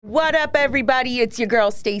What up, everybody? It's your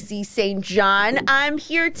girl, Stacey St. John. I'm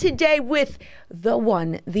here today with the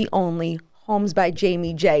one, the only, Homes by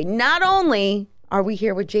Jamie J. Not only are we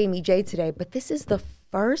here with Jamie J today, but this is the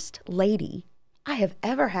first lady I have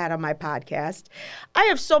ever had on my podcast. I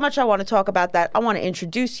have so much I want to talk about that. I want to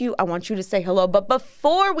introduce you. I want you to say hello. But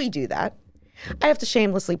before we do that, I have to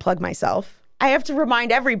shamelessly plug myself. I have to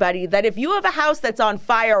remind everybody that if you have a house that's on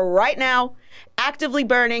fire right now, actively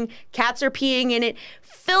burning, cats are peeing in it,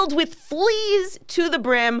 filled with fleas to the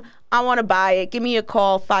brim, I want to buy it. Give me a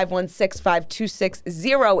call,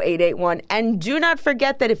 516-526-0881. And do not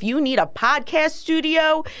forget that if you need a podcast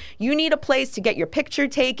studio, you need a place to get your picture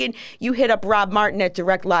taken, you hit up Rob Martin at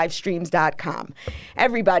directlivestreams.com.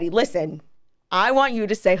 Everybody, listen. I want you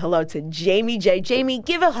to say hello to Jamie J. Jamie,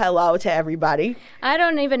 give a hello to everybody. I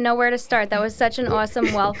don't even know where to start. That was such an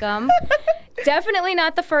awesome welcome. Definitely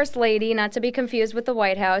not the first lady, not to be confused with the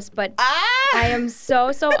White House, but I am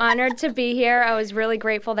so honored to be here. I was really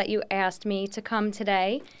grateful that you asked me to come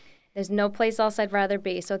today. There's no place else I'd rather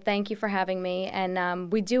be, so thank you for having me. And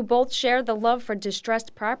we do both share the love for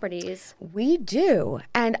distressed properties. We do,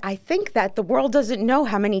 and I think that the world doesn't know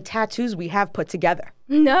how many tattoos we have put together.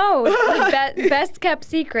 No, it's the best kept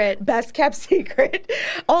secret. Best kept secret.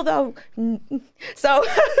 Although, so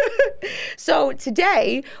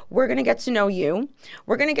today we're going to get to know you.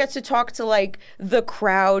 We're going to get to talk to like the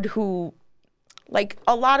crowd who, like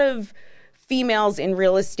a lot of females in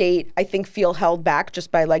real estate, I think feel held back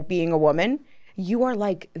just by like being a woman. You are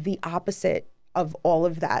like the opposite of all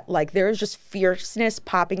of that. Like there's just fierceness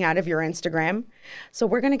popping out of your Instagram. So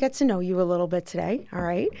we're going to get to know you a little bit today. All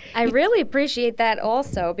right. I really appreciate that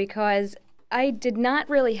also because I did not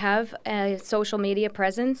really have a social media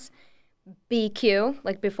presence. BQ,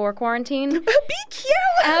 like before quarantine. BQ!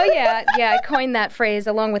 Oh, yeah. Yeah, I coined that phrase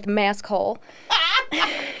along with mask hole.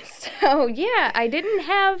 So, yeah, I didn't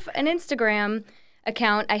have an Instagram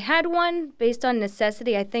account. I had one based on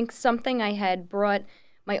necessity. I think something I had brought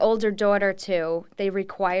my older daughter to. They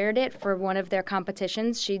required it for one of their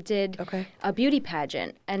competitions. She did a beauty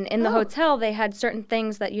pageant. And in the hotel, they had certain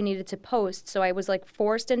things that you needed to post. So I was like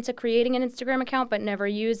forced into creating an Instagram account but never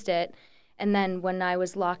used it. And then when I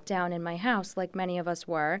was locked down in my house, like many of us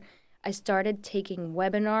were, I started taking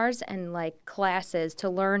webinars and like classes to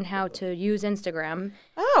learn how to use Instagram.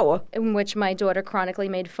 Oh. In which my daughter chronically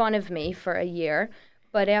made fun of me for a year.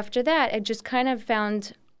 But after that, I just kind of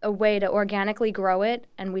found a way to organically grow it.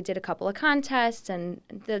 And we did a couple of contests and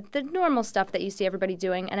the normal stuff that you see everybody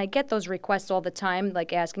doing. And I get those requests all the time,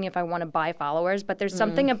 like asking if I want to buy followers. But there's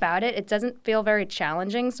something about it. It doesn't feel very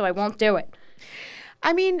challenging, so I won't do it.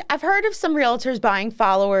 I mean, I've heard of some realtors buying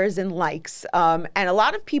followers and likes, and a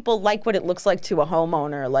lot of people like what it looks like to a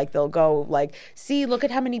homeowner. Like they'll go like, see, look at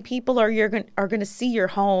how many people are going to see your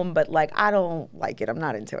home, but like I don't like it. I'm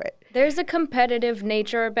not into it. There's a competitive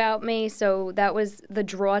nature about me, so that was the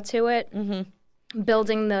draw to it. Mm-hmm.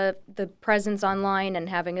 Building the presence online and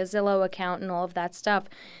having a Zillow account and all of that stuff.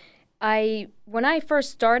 When I first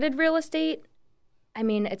started real estate, I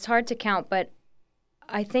mean, it's hard to count, but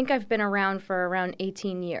I think I've been around for around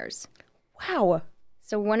 18 years. Wow.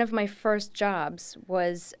 So one of my first jobs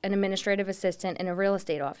was an administrative assistant in a real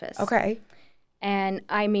estate office. Okay. And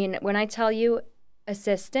I mean, when I tell you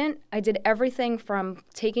assistant, I did everything from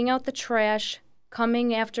taking out the trash,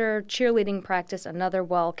 coming after cheerleading practice, another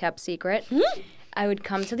well-kept secret. Mm-hmm. I would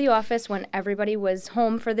come to the office when everybody was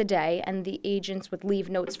home for the day, and the agents would leave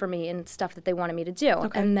notes for me and stuff that they wanted me to do.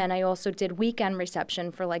 Okay. And then I also did weekend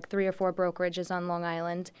reception for like 3 or 4 brokerages on Long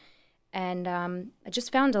Island. And I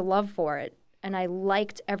just found a love for it. And I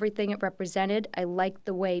liked everything it represented. I liked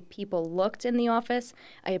the way people looked in the office.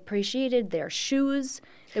 I appreciated their shoes.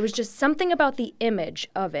 There was just something about the image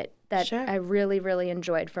of it that I really, really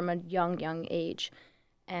enjoyed from a young age.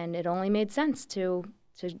 And it only made sense to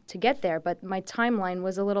get there, but my timeline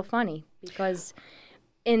was a little funny because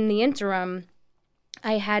in the interim,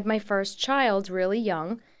 I had my first child really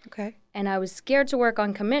young. Okay. And I was scared to work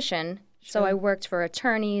on commission, so I worked for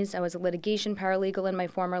attorneys. I was a litigation paralegal in my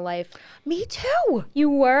former life. Me too.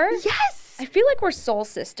 You were? Yes. I feel like we're soul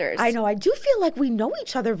sisters. I know. I do feel like we know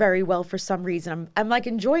each other very well for some reason. I'm like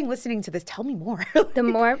enjoying listening to this. Tell me more. The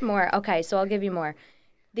more. Okay, so I'll give you more.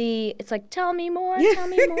 It's like, tell me more, tell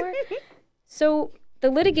me more. So the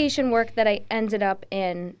litigation work that I ended up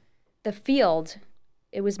in, the field,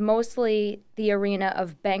 it was mostly the arena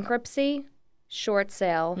of bankruptcy, short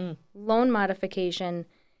sale, loan modification,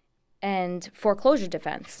 and foreclosure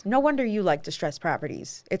defense. No wonder you like distressed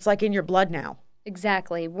properties. It's like in your blood now.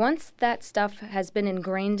 Exactly. Once that stuff has been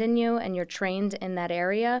ingrained in you and you're trained in that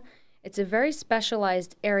area, it's a very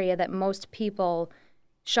specialized area that most people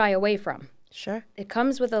shy away from. Sure. It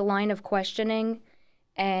comes with a line of questioning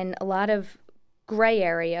and a lot of gray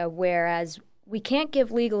area, whereas we can't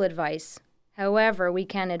give legal advice. However, we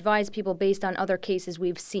can advise people based on other cases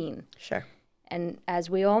we've seen. Sure. And as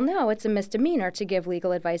we all know, it's a misdemeanor to give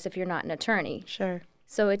legal advice if you're not an attorney. Sure.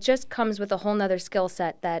 So it just comes with a whole nother skill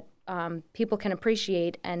set that people can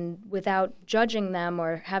appreciate, and without judging them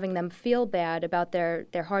or having them feel bad about their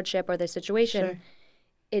hardship or their situation,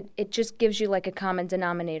 Sure. it just gives you like a common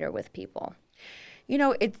denominator with people. You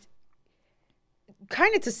know, it's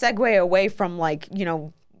kind of to segue away from like, you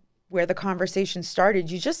know, where the conversation started.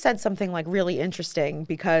 You just said something like really interesting,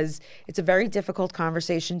 because it's a very difficult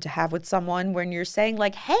conversation to have with someone when you're saying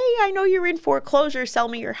like, hey, I know you're in foreclosure, sell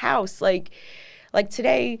me your house. Like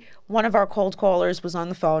today, one of our cold callers was on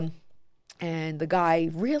the phone, and the guy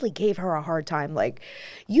really gave her a hard time. Like,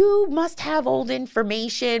 you must have old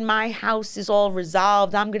information. My house is all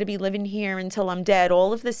resolved. I'm going to be living here until I'm dead.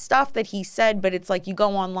 All of this stuff that he said, but it's like you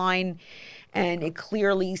go online and it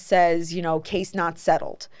clearly says, you know, case not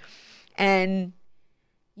settled. And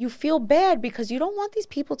you feel bad because you don't want these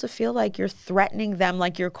people to feel like you're threatening them,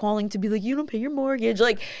 like you're calling to be like, you don't pay your mortgage.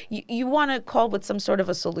 Like, you want to call with some sort of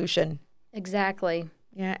a solution. Exactly.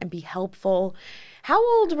 Yeah, and be helpful. How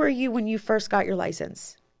old were you when you first got your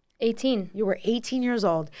license? 18. You were 18 years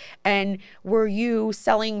old. And were you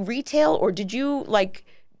selling retail, or did you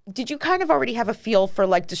kind of already have a feel for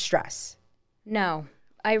like distress? No,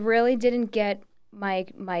 I really didn't get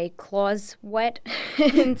my claws wet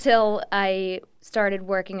until I started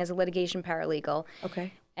working as a litigation paralegal.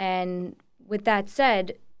 Okay. And with that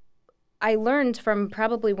said, I learned from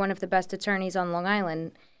probably one of the best attorneys on Long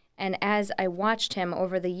Island. And as I watched him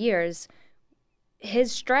over the years,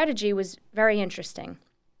 his strategy was very interesting.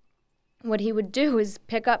 What he would do is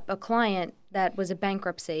pick up a client that was a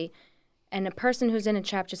bankruptcy, and a person who's in a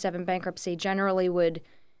Chapter 7 bankruptcy generally would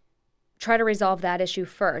try to resolve that issue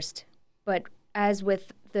first. But as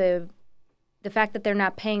with the fact that they're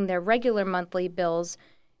not paying their regular monthly bills,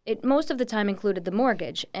 it most of the time included the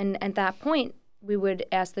mortgage. And at that point, we would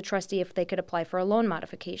ask the trustee if they could apply for a loan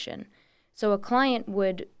modification. So a client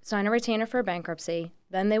would sign a retainer for a bankruptcy,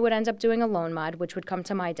 then they would end up doing a loan mod, which would come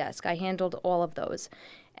to my desk. I handled all of those.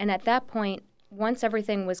 And at that point, once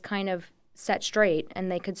everything was kind of set straight and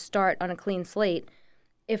they could start on a clean slate,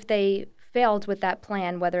 if they failed with that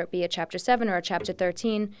plan, whether it be a Chapter 7 or a Chapter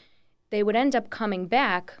 13, they would end up coming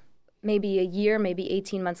back maybe a year, maybe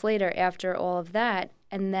 18 months later after all of that,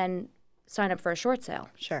 and then sign up for a short sale.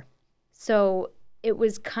 Sure. So it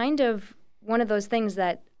was kind of one of those things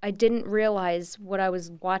that I didn't realize what I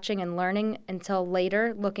was watching and learning until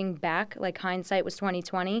later, looking back, like hindsight was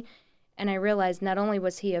 20/20. And I realized not only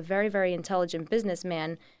was he a very, very intelligent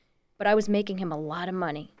businessman, but I was making him a lot of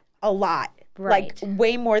money. A lot. Right. Like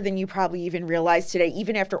way more than you probably even realize today.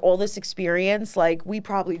 Even after all this experience, like we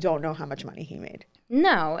probably don't know how much money he made.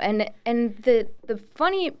 No, and the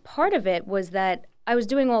funny part of it was that I was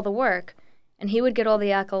doing all the work, and he would get all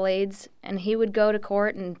the accolades, and he would go to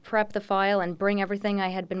court and prep the file and bring everything I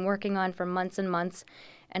had been working on for months and months.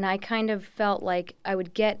 And I kind of felt like I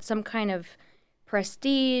would get some kind of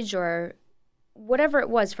prestige or whatever it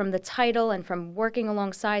was from the title and from working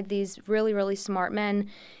alongside these really, really smart men.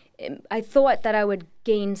 I thought that I would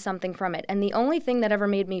gain something from it. And the only thing that ever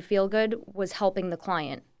made me feel good was helping the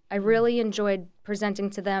client. I really enjoyed presenting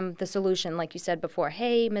to them the solution, like you said before.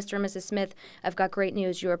 Hey, Mr. and Mrs. Smith, I've got great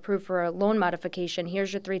news. You're approved for a loan modification.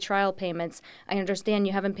 Here's your 3 trial payments. I understand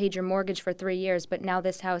you haven't paid your mortgage for 3 years, but now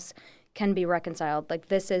this house can be reconciled. Like,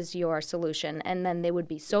 this is your solution. And then they would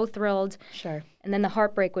be so thrilled. Sure. And then the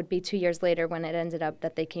heartbreak would be 2 years later when it ended up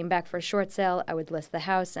that they came back for a short sale. I would list the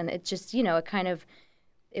house, and it just, you know,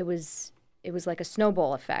 it was like a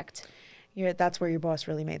snowball effect. Yeah, that's where your boss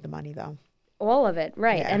really made the money, though. All of it,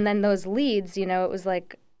 right. Yeah. And then those leads, you know, it was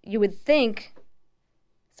like you would think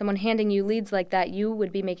someone handing you leads like that, you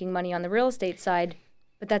would be making money on the real estate side,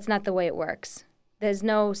 but that's not the way it works. There's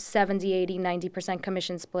no 70, 80, 90%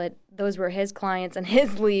 commission split. Those were his clients and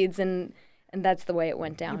his leads, and that's the way it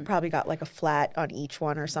went down. You probably got like a flat on each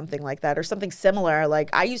one or something like that, or something similar.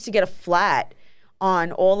 Like I used to get a flat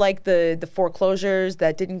on all like the foreclosures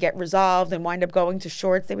that didn't get resolved and wind up going to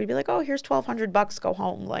shorts. They would be like, oh, here's $1,200, go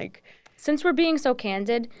home. Like, since we're being so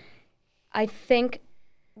candid, I think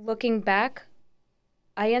looking back,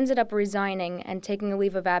 I ended up resigning and taking a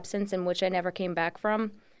leave of absence in which I never came back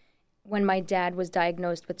from when my dad was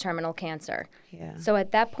diagnosed with terminal cancer. yeah. So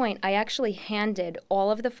at that point, I actually handed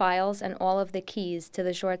all of the files and all of the keys to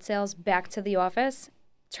the short sales back to the office,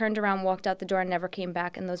 turned around, walked out the door, and never came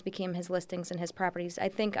back, and those became his listings and his properties. I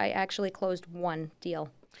think I actually closed one deal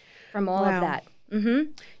from all Wow. of that.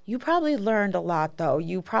 You probably learned a lot, though.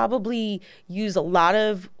 You probably use a lot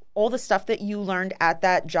of all the stuff that you learned at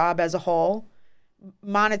that job as a whole,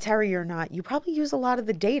 monetary or not. You probably use a lot of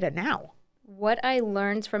the data now. What I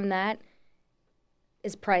learned from that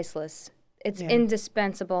is priceless. It's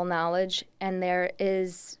indispensable knowledge, and there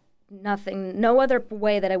is no other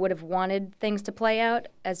way that I would have wanted things to play out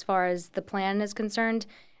as far as the plan is concerned.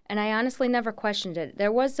 And I honestly never questioned it.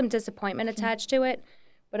 There was some disappointment attached to it,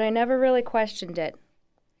 but I never really questioned it.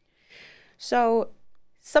 So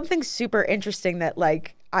something super interesting that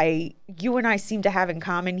you and I seem to have in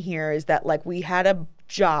common here is that we had a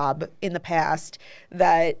job in the past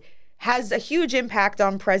that has a huge impact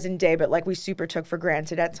on present day, but we super took for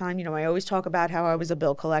granted at time. I always talk about how I was a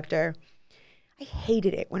bill collector. I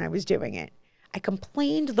hated it when I was doing it. I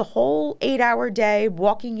complained the whole 8-hour day,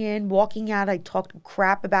 walking in, walking out. I talked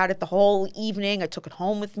crap about it the whole evening. I took it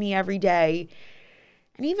home with me every day.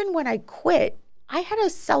 And even when I quit, I had a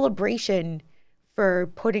celebration for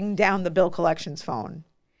putting down the bill collections phone.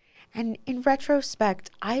 And in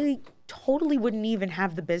retrospect, I totally wouldn't even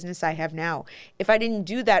have the business I have now if I didn't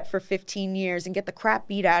do that for 15 years and get the crap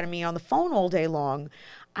beat out of me on the phone all day long.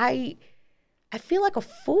 I feel like a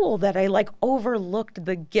fool that I overlooked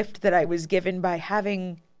the gift that I was given by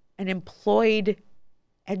having an employed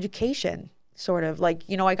education, sort of.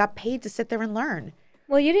 I got paid to sit there and learn.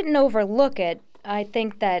 Well, you didn't overlook it. I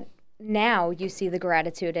think that now you see the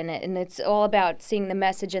gratitude in it, and it's all about seeing the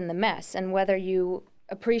message in the mess, and whether you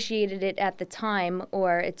appreciated it at the time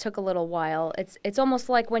or it took a little while. It's almost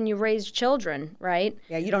like when you raise children, right?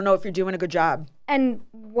 Yeah, you don't know if you're doing a good job. And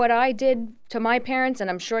what I did to my parents, and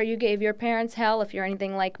I'm sure you gave your parents hell if you're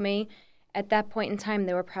anything like me, at that point in time,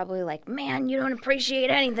 they were probably like, man, you don't appreciate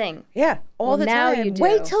anything. Yeah, all the now time. You do.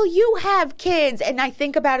 Wait till you have kids. And I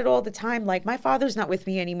think about it all the time. My father's not with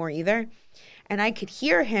me anymore either. And I could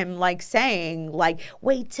hear him saying,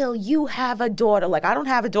 wait till you have a daughter. I don't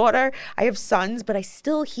have a daughter. I have sons, but I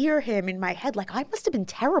still hear him in my head. I must have been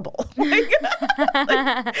terrible.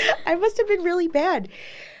 I must have been really bad.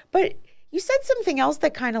 But you said something else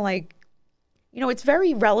that kind of it's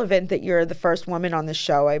very relevant that you're the first woman on the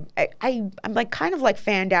show. I'm kind of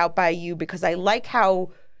fanned out by you because I like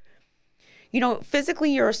how,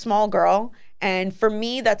 physically you're a small girl. And for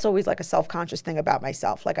me, that's always a self-conscious thing about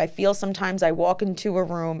myself. I feel sometimes I walk into a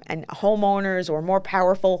room and homeowners or more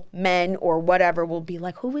powerful men or whatever will be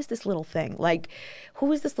like, who is this little thing?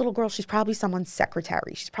 Who is this little girl? She's probably someone's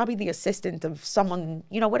secretary. She's probably the assistant of someone,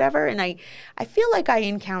 whatever. And I feel like I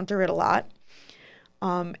encounter it a lot.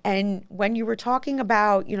 And when you were talking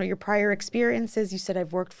about, your prior experiences, you said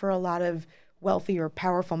I've worked for a lot of wealthy or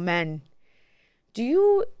powerful men. Do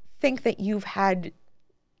you think that you've had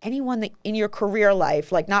anyone that in your career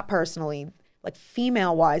life, not personally,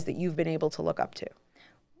 female-wise, that you've been able to look up to?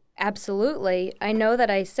 Absolutely. I know that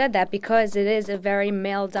I said that because it is a very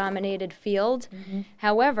male-dominated field. Mm-hmm.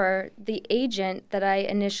 However, the agent that I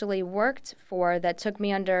initially worked for that took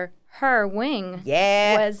me under her wing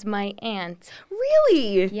was my aunt.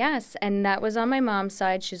 Really? Yes, and that was on my mom's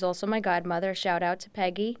side. She's also my godmother. Shout out to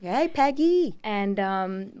Peggy. Hey, Peggy.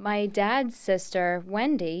 And my dad's sister,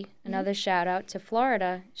 Wendy, another shout out to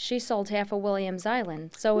Florida. She sold half of Williams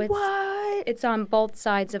Island. So it's on both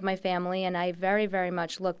sides of my family, and I very, very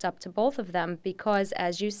much looked up to both of them because,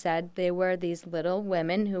 as you said, they were these little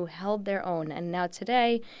women who held their own. And now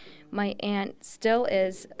today, my aunt still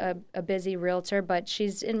is a busy realtor, but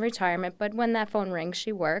she's in retirement. But when that phone rings,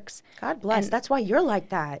 she works. God bless. That's why you're like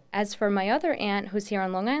that. As for my other aunt, who's here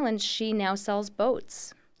on Long Island, she now sells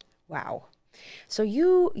boats. Wow. So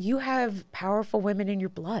you have powerful women in your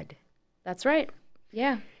blood. That's right.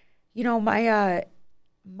 Yeah.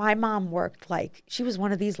 My mom worked she was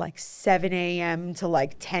one of these 7 a.m. to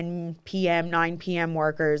 10 p.m., 9 p.m.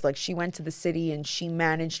 workers. She went to the city and she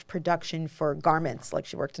managed production for garments.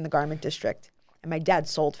 She worked in the garment district. And my dad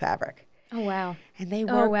sold fabric. Oh, wow. And they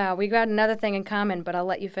Oh, wow. We got another thing in common, but I'll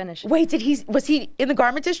let you finish. Wait, was he in the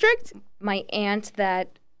garment district? My aunt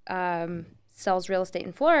that sells real estate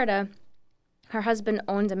in Florida, her husband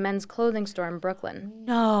owned a men's clothing store in Brooklyn.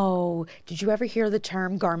 No. Did you ever hear the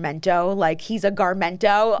term garmento? He's a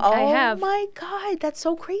garmento? Oh, I have. Oh, my God. That's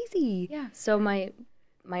so crazy. Yeah. So my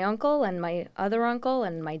uncle and my other uncle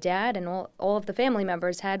and my dad and all of the family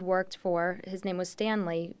members had worked for, his name was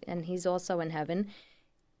Stanley, and he's also in heaven,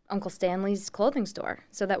 Uncle Stanley's clothing store.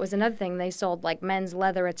 So that was another thing. They sold men's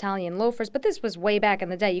leather Italian loafers, but this was way back in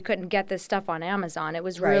the day. You couldn't get this stuff on Amazon. It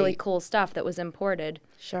was really cool stuff that was imported.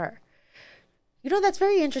 Sure. That's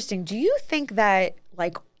very interesting. Do you think that,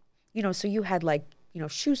 so you had,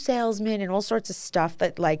 shoe salesmen and all sorts of stuff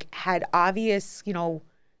that, had obvious,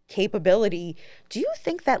 capability. Do you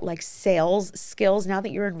think that like sales skills, now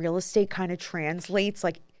that you're in real estate, kind of translates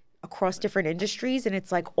like across different industries, and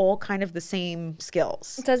it's like all kind of the same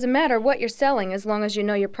skills? It doesn't matter what you're selling as long as you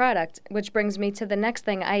know your product, which brings me to the next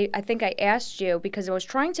thing. I think I asked you because I was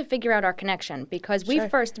trying to figure out our connection because we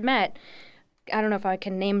first met. I don't know if I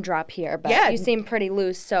can name drop here, but you seem pretty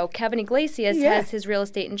loose. So Kevin Iglesias has his Real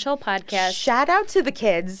Estate and Chill podcast. Shout out to the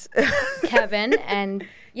kids. Kevin, and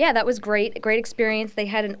yeah, that was great. A great experience. They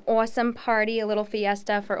had an awesome party, a little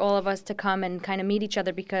fiesta for all of us to come and kind of meet each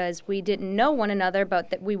other because we didn't know one another,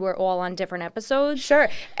 but that we were all on different episodes. Sure.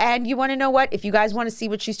 And you want to know what? If you guys want to see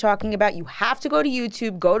what she's talking about, you have to go to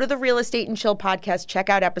YouTube, go to the Real Estate and Chill podcast, check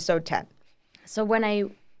out episode 10. So when I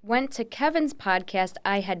went to Kevin's podcast,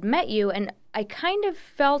 I had met you, and I kind of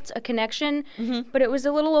felt a connection, but it was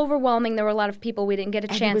a little overwhelming. There were a lot of people. We didn't get a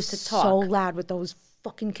chance to talk. So loud with those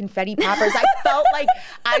fucking confetti poppers. I felt like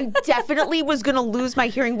I definitely was going to lose my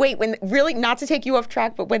hearing. Wait, when really, not to take you off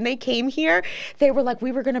track, but when they came here, they were like,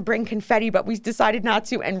 we were going to bring confetti, but we decided not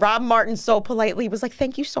to. And Rob Martin so politely was like,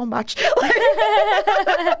 thank you so much.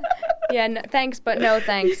 Yeah, no, thanks, but no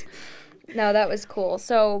thanks. No, that was cool.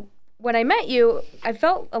 So when I met you, I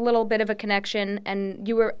felt a little bit of a connection, and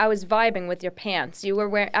I was vibing with your pants.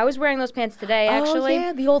 I was wearing those pants today, actually. Oh,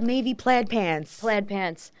 yeah, the old navy plaid pants. Plaid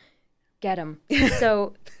pants. Get them.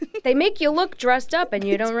 So they make you look dressed up, and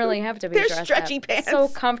you don't really have to be dressed up. They're stretchy pants. So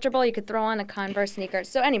comfortable. You could throw on a Converse sneaker.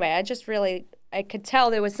 So anyway, I could tell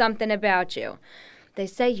there was something about you. They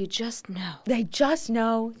say you just know. They just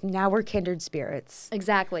know. Now we're kindred spirits.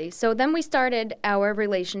 Exactly. So then we started our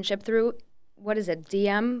relationship through, what is it,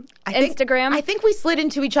 Instagram? I think we slid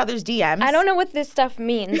into each other's DMs. I don't know what this stuff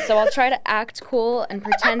means, so I'll try to act cool and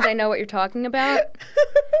pretend I know what you're talking about.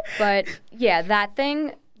 But yeah, that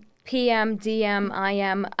thing, PM, DM,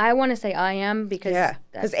 IM. I want to say IM because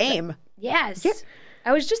because AIM. Yes. Yeah.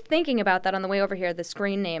 I was just thinking about that on the way over here, the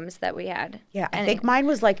screen names that we had. Yeah, I think mine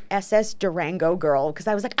was like SS Durango Girl because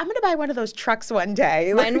I was like, I'm going to buy one of those trucks one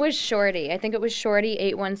day. Mine was Shorty. I think it was Shorty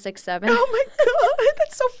 8167. Oh my God,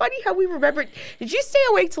 that's so funny how we remembered. Did you stay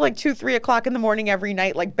awake till like 2, 3 o'clock in the morning every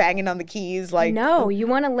night, like banging on the keys? Like no, you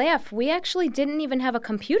want to laugh. We actually didn't even have a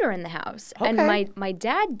computer in the house. Okay. And my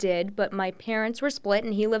dad did, but my parents were split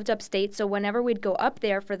and he lived upstate. So whenever we'd go up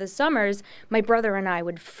there for the summers, my brother and I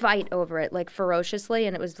would fight over it like ferociously.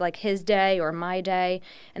 And it was like his day or my day.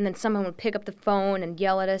 And then someone would pick up the phone and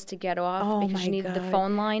yell at us to get off because you needed the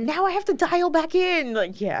phone line. Now I have to dial back in.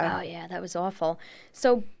 Like, yeah. Oh, yeah, that was awful.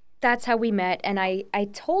 So that's how we met. And I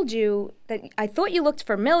told you that I thought you looked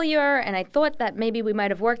familiar and I thought that maybe we might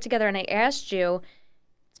have worked together. And I asked you,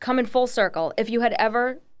 come in full circle, if you had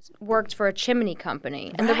ever worked for a chimney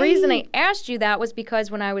company. And the reason I asked you that was because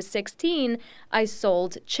when I was 16, I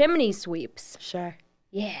sold chimney sweeps. Sure.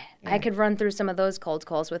 Yeah, I could run through some of those cold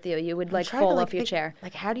calls with you. You would like fall off your chair.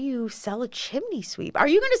 Like, how do you sell a chimney sweep? Are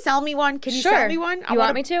you going to sell me one? Can you sell me one? You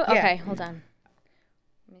want me to? Yeah. Okay, hold on.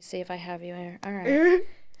 Let me see if I have you here. All right.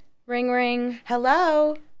 Ring, ring.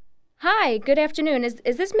 Hello. Hi, good afternoon. Is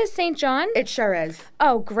this Miss St. John? It sure is.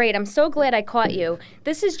 Oh, great. I'm so glad I caught you.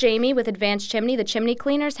 This is Jamie with Advanced Chimney, the chimney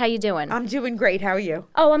cleaners. How you doing? I'm doing great. How are you?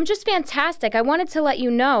 Oh, I'm just fantastic. I wanted to let you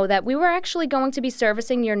know that we were actually going to be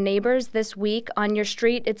servicing your neighbors this week on your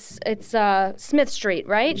street. It's Smith Street,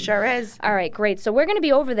 right? Sure is. All right, great. So we're going to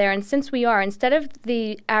be over there, and since we are, instead of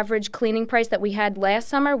the average cleaning price that we had last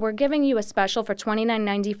summer, we're giving you a special for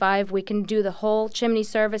 $29.95. We can do the whole chimney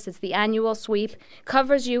service. It's the annual sweep.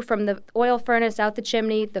 Covers you from the oil furnace out the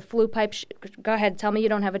chimney, the flue pipe. Go ahead, tell me you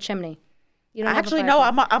don't have a chimney. You don't actually no.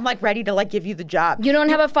 I'm like ready to like give you the job. You don't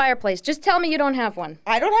have a fireplace. Just tell me you don't have one.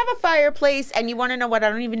 I don't have a fireplace, and you want to know what? I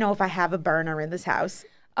don't even know if I have a burner in this house.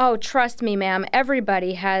 Oh, trust me, ma'am.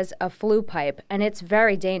 Everybody has a flue pipe, and it's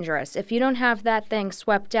very dangerous. If you don't have that thing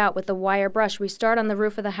swept out with a wire brush, we start on the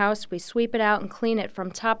roof of the house, we sweep it out and clean it from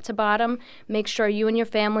top to bottom. Make sure you and your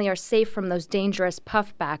family are safe from those dangerous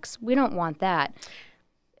puffbacks. We don't want that.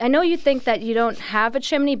 I know you think that you don't have a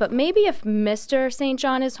chimney, but maybe if Mr. St.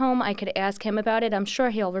 John is home, I could ask him about it. I'm sure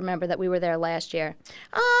he'll remember that we were there last year.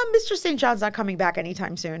 Mr. St. John's not coming back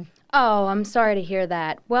anytime soon. Oh, I'm sorry to hear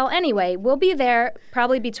that. Well, anyway, we'll be there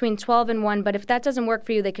probably between 12 and 1, but if that doesn't work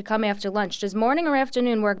for you, they could come after lunch. Does morning or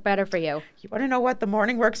afternoon work better for you? You want to know what? The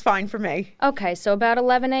morning works fine for me. Okay, so about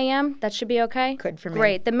 11 a.m.? That should be okay? Good for me.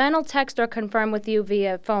 Great. The men will text or confirm with you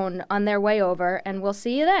via phone on their way over, and we'll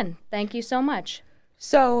see you then. Thank you so much.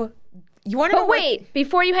 So, you want to know wait,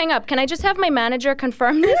 before you hang up, can I just have my manager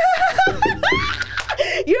confirm this?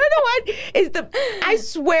 You know what? I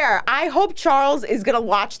swear, I hope Charles is going to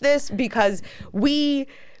watch this because we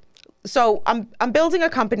So I'm building a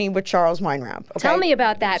company with Charles Weinrab. Okay? Tell me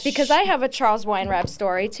about that, because I have a Charles Weinrab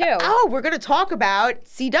story too. Oh, we're gonna talk about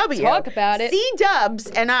CW. Talk about it. C-Dubs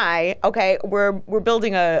and I, okay, we're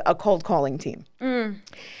building a cold calling team.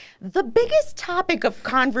 The biggest topic of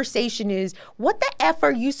conversation is, what the F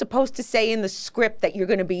are you supposed to say in the script that you're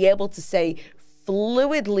gonna be able to say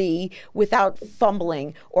fluidly without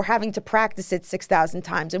fumbling or having to practice it 6,000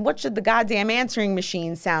 times? And what should the goddamn answering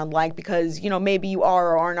machine sound like? Because, maybe you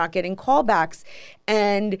are or are not getting callbacks.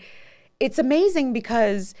 And it's amazing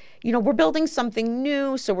because, we're building something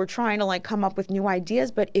new. So we're trying to come up with new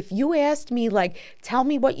ideas. But if you asked me, tell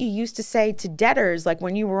me what you used to say to debtors,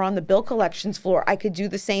 when you were on the bill collections floor, I could do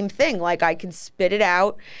the same thing. I could spit it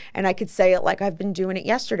out and I could say it like I've been doing it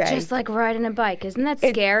yesterday. Just like riding a bike. Isn't that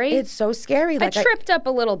scary? It's so scary. I tripped up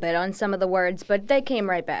a little bit on some of the words, but they came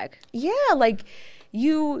right back. Yeah,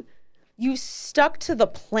 you stuck to the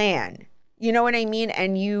plan. You know what I mean?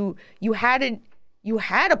 And you had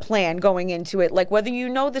a plan going into it, whether you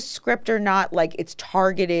know the script or not, it's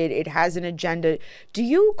targeted, it has an agenda. Do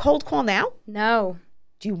you cold call now? No.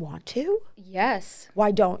 Do you want to? Yes.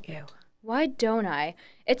 Why don't you? Why don't I?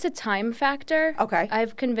 It's a time factor. Okay.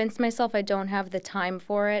 I've convinced myself I don't have the time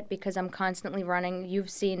for it because I'm constantly running.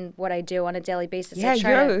 You've seen what I do on a daily basis. Yeah,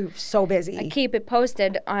 you're so busy. I keep it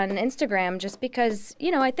posted on Instagram just because,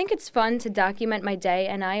 I think it's fun to document my day,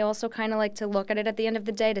 and I also kind of like to look at it at the end of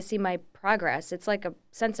the day to see my progress. It's like a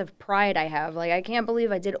sense of pride I have. I can't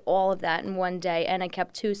believe I did all of that in one day, and I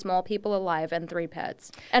kept 2 small people alive and 3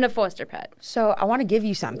 pets and a foster pet. So I want to give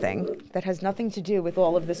you something that has nothing to do with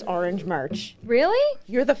all of this orange merch. Really?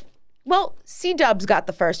 Well, C-Dubs got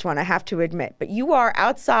the first one, I have to admit, but you are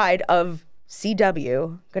outside of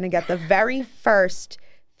CW going to get the very first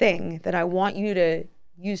thing that I want you to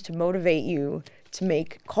use to motivate you to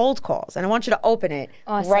make cold calls. And I want you to open it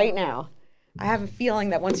right now. I have a feeling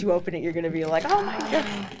that once you open it, you're going to be like, oh my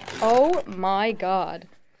God. Oh my God.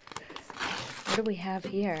 What do we have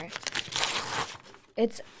here?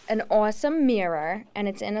 It's an awesome mirror, and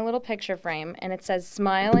it's in a little picture frame, and it says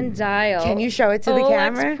 "Smile and Dial." Can you show it to the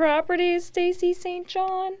camera? OLX Properties, Stacy St.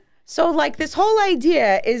 John. So, this whole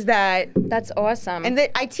idea is that... That's awesome. And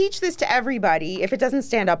I teach this to everybody. If it doesn't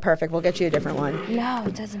stand up perfect, we'll get you a different one. No,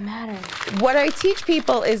 it doesn't matter. What I teach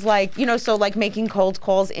people is making cold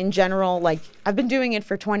calls in general. I've been doing it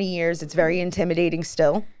for 20 years. It's very intimidating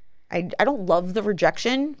still. I don't love the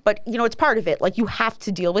rejection, but it's part of it. You have to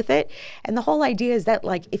deal with it. And the whole idea is that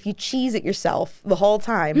if you cheese at yourself the whole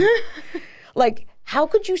time, how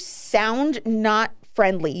could you sound not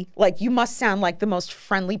friendly? You must sound like the most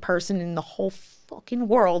friendly person in the whole fucking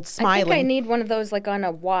world, smiling. I think I need one of those on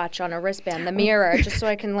a watch, on a wristband, the mirror, just so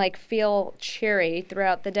I can feel cheery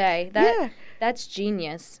throughout the day. That's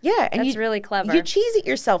genius. Yeah, and that's really clever. You cheese at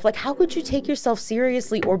yourself. How could you take yourself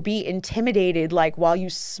seriously or be intimidated while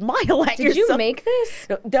you smile at yourself? Did you make this?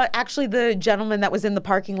 Actually, the gentleman that was in the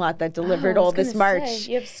parking lot that delivered all this merch.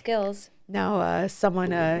 You have skills. No,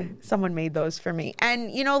 someone made those for me.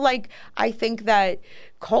 And I think that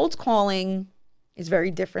cold calling is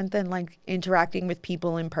very different than interacting with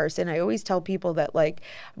people in person. I always tell people that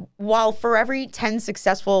while for every 10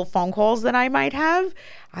 successful phone calls that I might have,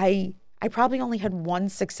 I probably only had 1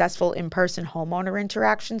 successful in-person homeowner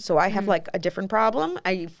interaction, so I have a different problem.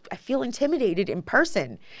 I feel intimidated in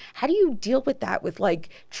person. How do you deal with that, with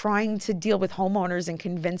trying to deal with homeowners and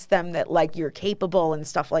convince them that you're capable and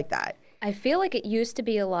stuff like that? I feel like it used to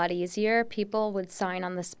be a lot easier. People would sign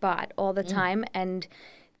on the spot all the time. And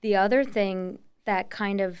the other thing that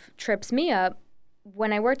kind of trips me up,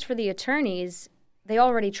 when I worked for the attorneys, they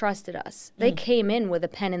already trusted us. They came in with a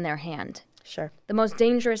pen in their hand. Sure. The most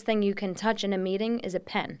dangerous thing you can touch in a meeting is a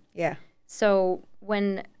pen. Yeah. So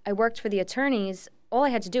when I worked for the attorneys, all I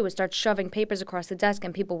had to do was start shoving papers across the desk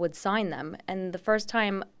and people would sign them. And the first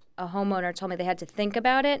time a homeowner told me they had to think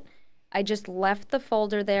about it, I just left the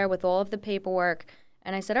folder there with all of the paperwork.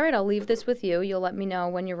 And I said, all right, I'll leave this with you. You'll let me know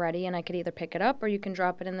when you're ready, and I could either pick it up or you can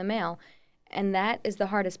drop it in the mail. And that is the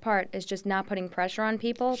hardest part, is just not putting pressure on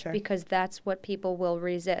people, because that's what people will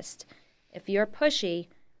resist. If you're pushy,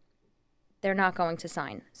 they're not going to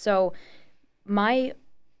sign. So my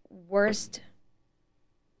worst,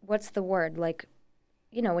 what's the word?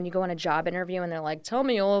 When you go on a job interview and they're like, tell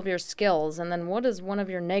me all of your skills, and then what is one of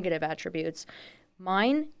your negative attributes?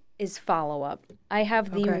 Mine is follow-up. I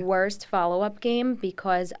have the worst follow-up game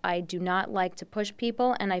because I do not like to push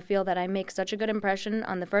people, and I feel that I make such a good impression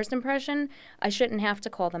on the first impression, I shouldn't have to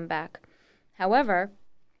call them back. However,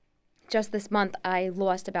 just this month, I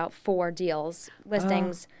lost about 4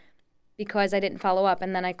 listings, because I didn't follow up.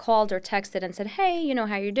 And then I called or texted and said, hey, you know,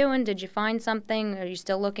 how you doing? Did you find something? Are you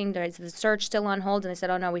still looking? Is the search still on hold? And they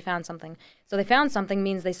said, oh, no, we found something. So they found something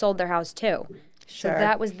means they sold their house too. Sure. So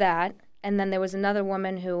that was that. And then there was another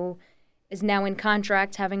woman who is now in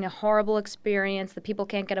contract having a horrible experience. The people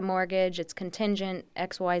can't get a mortgage. It's contingent,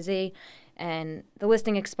 XYZ. And the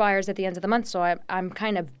listing expires at the end of the month, so I'm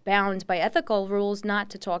kind of bound by ethical rules not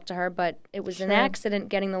to talk to her, but it was an accident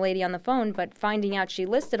getting the lady on the phone, but finding out she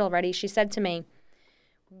listed already, she said to me,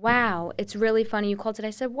 wow, it's really funny you called today.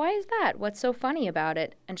 I said, why is that? What's so funny about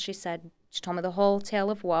it? And she told me the whole tale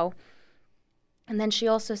of woe. And then she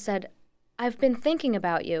also said, I've been thinking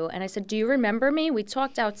about you. And I said, do you remember me? We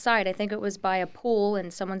talked outside. I think it was by a pool in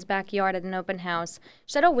someone's backyard at an open house.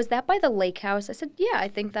 She said, oh, was that by the lake house? I said, yeah, I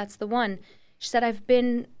think that's the one. She said, I've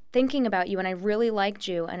been thinking about you, and I really liked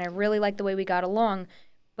you, and I really liked the way we got along,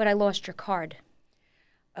 but I lost your card.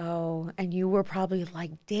 Oh, and you were probably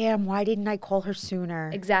like, damn, why didn't I call her sooner?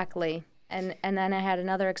 Exactly. And then I had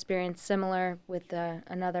another experience similar with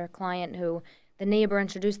another client who the neighbor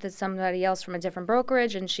introduced to somebody else from a different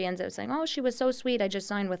brokerage, and she ends up saying, oh, she was so sweet, I just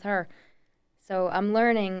signed with her. So I'm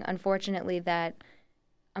learning, unfortunately, that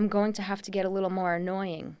I'm going to have to get a little more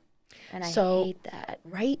annoying, and I hate that.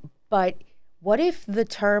 Right, but what if the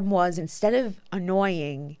term was, instead of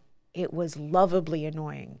annoying, it was lovably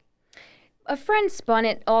annoying? A friend spun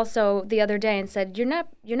it also the other day and said, you're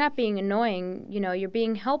not being annoying, you know, you're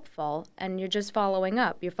being helpful, and you're just following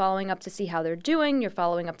up. You're following up to see how they're doing. You're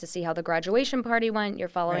following up to see how the graduation party went. You're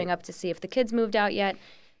following up to see if the kids moved out yet.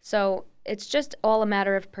 So it's just all a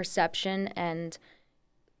matter of perception and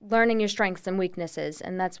learning your strengths and weaknesses,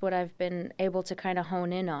 and that's what I've been able to kind of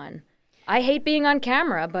hone in on. I hate being on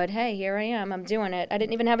camera, but hey, here I am. I'm doing it. I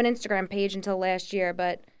didn't even have an Instagram page until last year,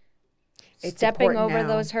 but it's stepping over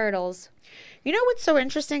those hurdles. You know what's so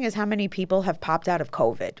interesting is how many people have popped out of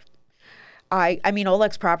COVID. I mean,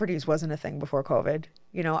 Olex Properties wasn't a thing before COVID.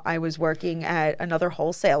 You know, I was working at another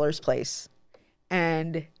wholesaler's place,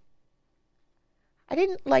 and I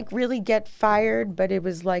didn't like really get fired, but it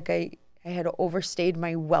was like I had overstayed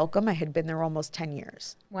my welcome. I had been there almost 10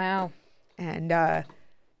 years. Wow. And,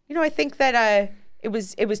 you know, I think that it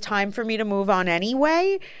was time for me to move on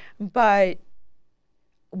anyway, but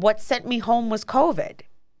what sent me home was COVID.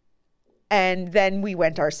 And then we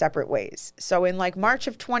went our separate ways. So in like March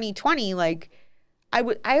of 2020, like I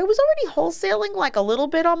was already wholesaling like a little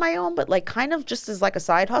bit on my own, but like kind of just as like a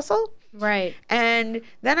side hustle. Right. And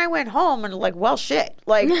then I went home and like, well, shit,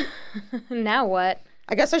 like now what?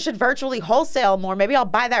 I guess I should virtually wholesale more. Maybe I'll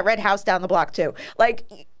buy that red house down the block too. Like,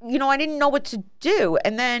 you know, I didn't know what to do.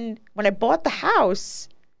 And then when I bought the house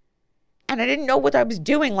and I didn't know what I was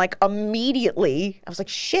doing, like immediately, I was like,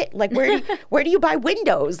 shit, like where do you buy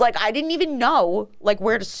windows? Like I didn't even know like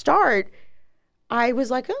where to start. I was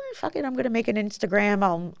like, oh, fuck it, I'm going to make an Instagram.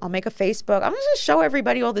 I'll make a Facebook. I'm going to show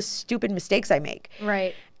everybody all the stupid mistakes I make.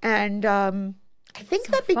 Right. And I think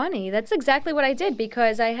that's funny. That's exactly what I did,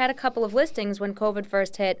 because I had a couple of listings when COVID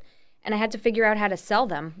first hit, and I had to figure out how to sell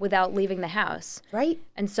them without leaving the house. Right.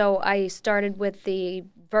 And so I started with the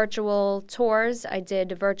virtual tours. I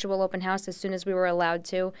did a virtual open house as soon as we were allowed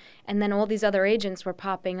to. And then all these other agents were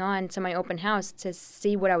popping on to my open house to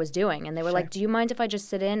see what I was doing. And they were like, do you mind if I just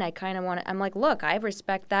sit in? I kind of want to. I'm like, look, I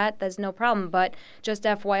respect that. There's no problem. But just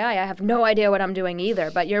FYI, I have no idea what I'm doing either.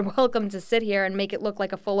 But you're welcome to sit here and make it look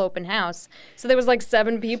like a full open house. So there was like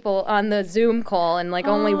 7 people on the Zoom call, and like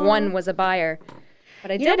only one was a buyer.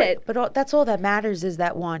 But I did it. But that's all that matters is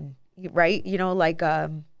that one, right? You know, like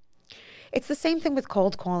it's the same thing with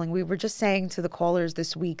cold calling. We were just saying to the callers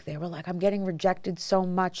this week, they were like, I'm getting rejected so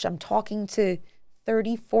much. I'm talking to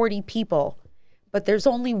 30, 40 people, but there's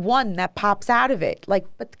only one that pops out of it. Like,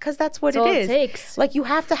 but because that's what it is. It takes. Like you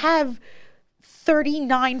have to have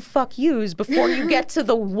 39 fuck yous before you get to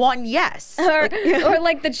the one yes. or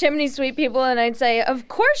like the chimney sweep people, and I'd say, of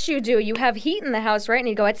course you do. You have heat in the house, right? And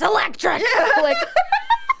he'd go, it's electric. Like,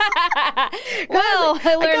 well,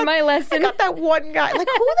 I learned my lesson. I got that one guy. Like,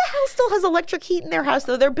 who the hell still has electric heat in their house,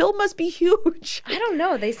 though? Their bill must be huge. I don't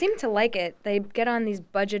know. They seem to like it. They get on these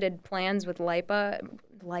budgeted plans with LIPA.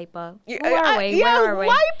 LIPA. Where are we? Yeah, Where are we?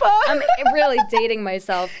 LIPA. I'm really dating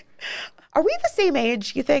myself. Are we the same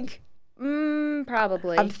age, you think?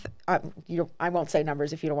 Probably. I won't say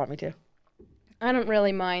numbers if you don't want me to. I don't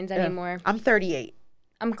really mind anymore. I'm 38.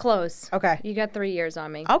 I'm close. Okay. You got 3 years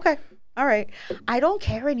on me. Okay. All right. I don't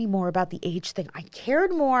care anymore about the age thing. I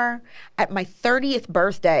cared more at my 30th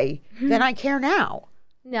birthday than I care now.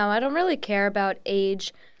 No, I don't really care about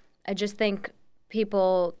age. I just think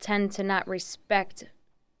people tend to not respect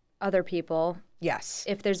other people. Yes.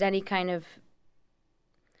 If there's any kind of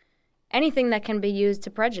anything that can be used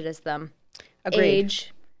to prejudice them. Agreed.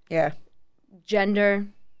 Age, Yeah. gender,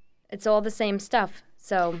 it's all the same stuff.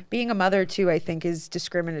 So Being a mother, too, I think is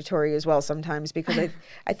discriminatory as well sometimes because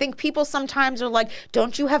I think people sometimes are like,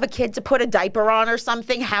 don't you have a kid to put a diaper on or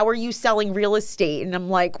something? How are you selling real estate? And I'm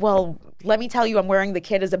like, well, let me tell you, I'm wearing the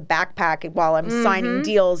kid as a backpack while I'm signing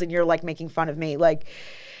deals and you're like making fun of me. Like,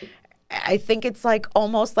 I think it's like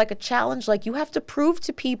almost like a challenge. Like you have to prove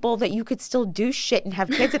to people that you could still do shit and have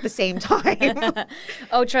kids at the same time.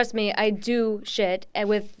 oh, trust me, I do shit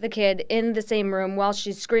with the kid in the same room while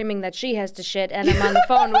she's screaming that she has to shit and I'm on the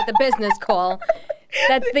phone with a business call.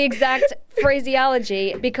 That's the exact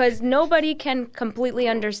phraseology because nobody can completely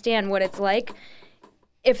understand what it's like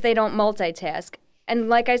if they don't multitask. And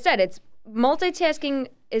like I said, it's multitasking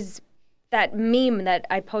is that meme that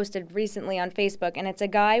I posted recently on Facebook, and it's a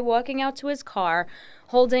guy walking out to his car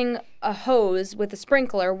holding a hose with a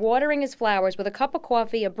sprinkler, watering his flowers with a cup of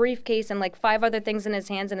coffee, a briefcase, and like 5 other things in his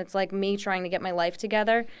hands, and it's like me trying to get my life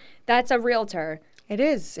together. That's a realtor. It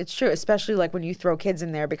is. It's true, especially like when you throw kids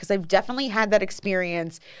in there because I've definitely had that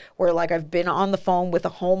experience where like I've been on the phone with a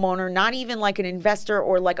homeowner, not even like an investor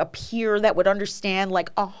or like a peer that would understand like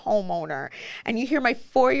a homeowner. And you hear my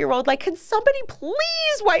 4-year-old like, can somebody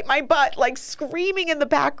please wipe my butt? Like screaming in the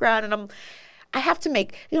background. And I have to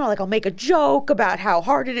make, like I'll make a joke about how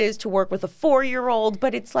hard it is to work with a 4-year-old,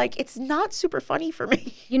 but it's like, it's not super funny for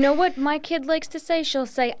me. You know what my kid likes to say? She'll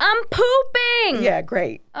say, I'm pooping. Yeah,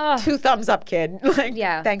 great. 2 thumbs up, kid. Like,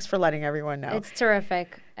 yeah. Thanks for letting everyone know. It's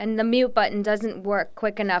terrific. And the mute button doesn't work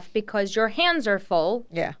quick enough because your hands are full.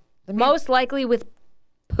 Yeah. Most likely with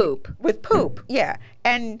poop. With poop, yeah.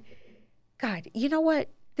 And God, you know what?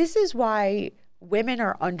 This is why women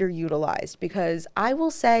are underutilized because I will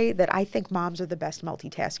say that I think moms are the best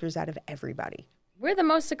multitaskers out of everybody. We're the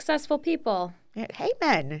most successful people.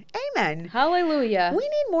 Amen. Amen. Hallelujah. We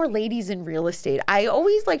need more ladies in real estate. I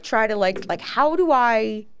always try to like how do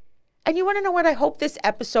I, and you want to know what? I hope this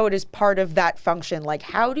episode is part of that function. Like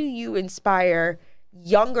how do you inspire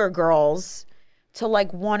younger girls to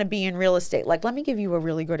want to be in real estate? Like, let me give you a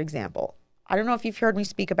really good example. I don't know if you've heard me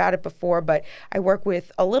speak about it before, but I work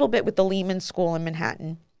with a little bit with the Lehman School in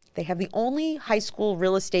Manhattan. They have the only high school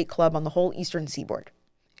real estate club on the whole Eastern Seaboard.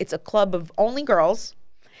 It's a club of only girls,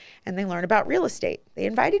 and they learn about real estate. They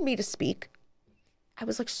invited me to speak. I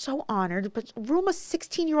was so honored, but room of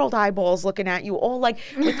 16-year-old eyeballs looking at you all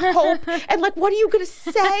with hope and what are you going to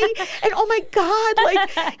say? And oh my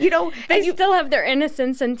God, They still have their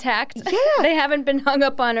innocence intact. Yeah. They haven't been hung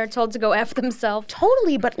up on or told to go F themselves.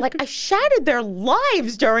 Totally, but I shattered their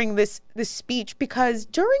lives during this speech because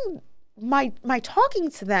during my talking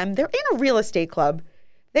to them, they're in a real estate club.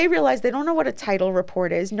 They realized they don't know what a title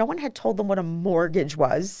report is. No one had told them what a mortgage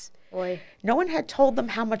was. Boy. No one had told them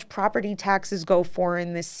how much property taxes go for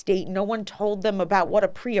in this state. No one told them about what a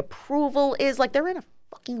pre-approval is. They're in a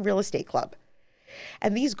fucking real estate club.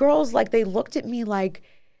 And these girls, they looked at me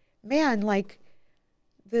man,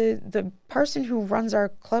 the person who runs our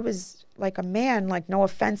club is a man. No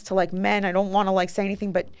offense to men. I don't want to say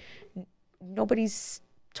anything, but nobody's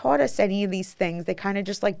taught us any of these things. They kind of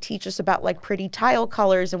just teach us about pretty tile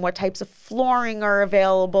colors and what types of flooring are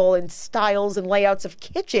available and styles and layouts of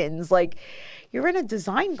kitchens. You're in a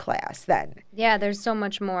design class then. Yeah, there's so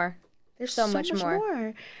much more. There's so much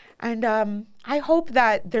more. And I hope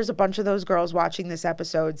that there's a bunch of those girls watching this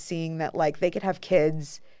episode seeing that they could have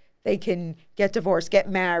kids, they can get divorced, get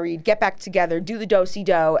married, get back together, do the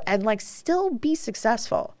do-si-do, and still be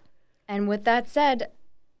successful. And with that said,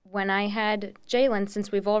 when I had Jalen,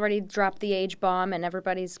 since we've already dropped the age bomb and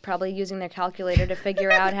everybody's probably using their calculator to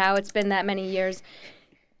figure out how it's been that many years,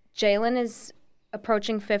 Jalen is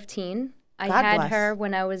approaching 15. I had her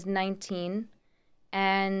when I was 19,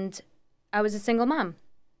 and I was a single mom,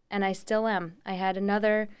 and I still am. I had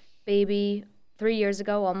another baby 3 years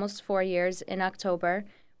ago, almost 4 years, in October.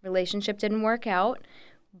 Relationship didn't work out,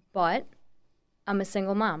 but I'm a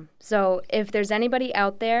single mom. So if there's anybody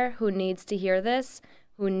out there who needs to hear this,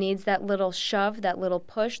 who needs that little shove, that little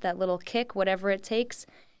push, that little kick, whatever it takes.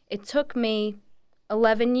 It took me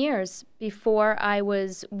 11 years before I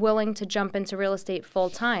was willing to jump into real estate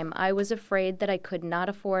full time. I was afraid that I could not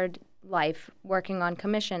afford life working on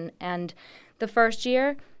commission. And the first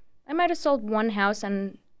year, I might have sold one house,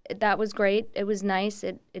 and that was great. It was nice.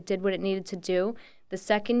 It did what it needed to do. The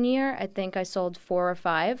second year, I think I sold 4 or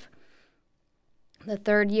 5. The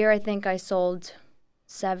third year, I think I sold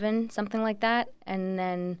 7, something like that, and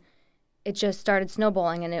then it just started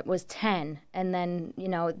snowballing, and it was 10, and then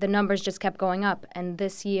the numbers just kept going up. And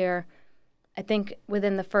this year, I think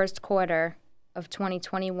within the first quarter of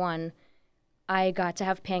 2021, I got to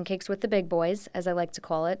have pancakes with the big boys, as I like to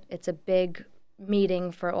call it. It's a big meeting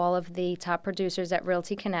for all of the top producers at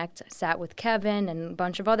Realty Connect. I sat with Kevin and a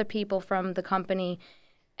bunch of other people from the company.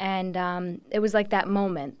 And it was like that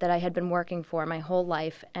moment that I had been working for my whole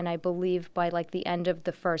life. And I believe by like the end of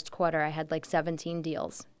the first quarter, I had like 17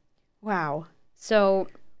 deals. Wow. So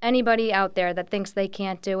anybody out there that thinks they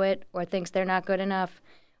can't do it or thinks they're not good enough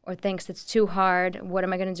or thinks it's too hard, what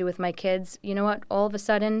am I going to do with my kids? You know what? All of a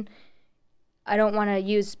sudden, I don't want to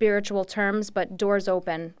use spiritual terms, but doors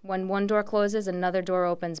open. When one door closes, another door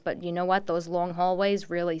opens. But you know what? Those long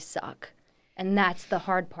hallways really suck. And that's the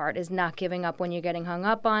hard part, is not giving up when you're getting hung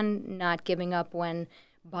up on, not giving up when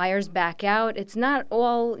buyers back out. It's not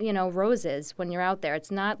all, roses when you're out there.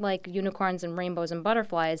 It's not like unicorns and rainbows and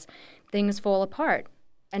butterflies. Things fall apart.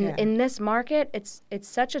 And in this market, it's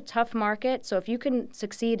such a tough market. So if you can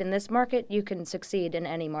succeed in this market, you can succeed in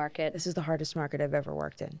any market. This is the hardest market I've ever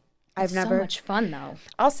worked in. It's so much fun, though.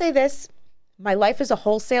 I'll say this. My life as a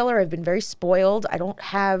wholesaler, I've been very spoiled. I don't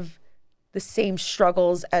have the same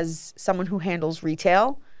struggles as someone who handles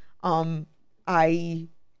retail. I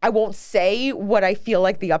won't say what I feel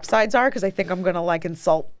like the upsides are because I think I'm going to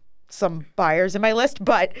insult some buyers in my list.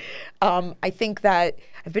 But I think that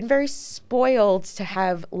I've been very spoiled to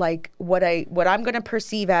have what I'm going to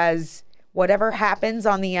perceive as whatever happens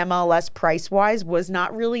on the MLS price-wise was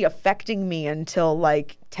not really affecting me until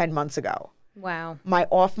 10 months ago. Wow. My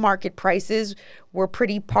off-market prices were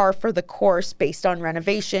pretty par for the course based on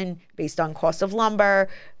renovation, based on cost of lumber,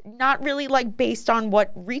 not really based on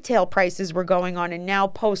what retail prices were going on. And now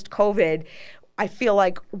post-COVID, I feel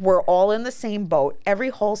like we're all in the same boat. Every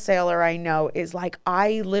wholesaler I know is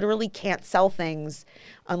I literally can't sell things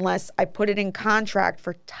unless I put it in contract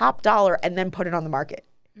for top dollar and then put it on the market.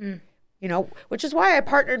 Which is why I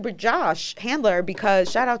partnered with Josh Handler,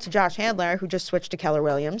 because shout out to Josh Handler, who just switched to Keller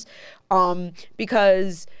Williams,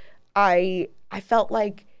 because I felt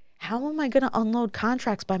like, how am I going to unload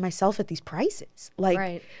contracts by myself at these prices?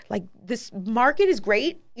 Right. This market is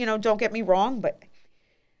great, don't get me wrong, but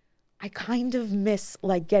I kind of miss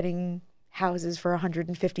getting houses for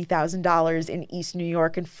 $150,000 in East New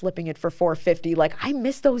York and flipping it for $450,000. I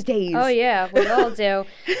miss those days. Oh yeah, we all do.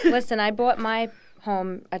 Listen, I bought my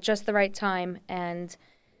home at just the right time, and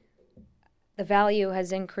the value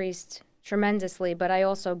has increased tremendously, but I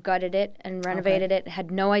also gutted it and renovated it,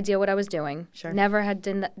 had no idea what I was doing. Sure. Never had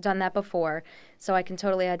done that before, so I can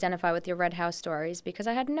totally identify with your Red House stories because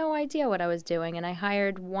I had no idea what I was doing, and I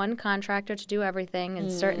hired one contractor to do everything,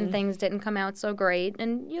 and certain things didn't come out so great,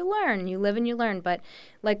 and you learn, you live and you learn, but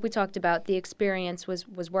like we talked about, the experience was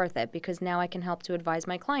worth it because now I can help to advise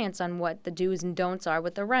my clients on what the do's and don'ts are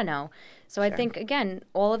with the reno. So I think, again,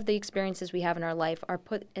 all of the experiences we have in our life are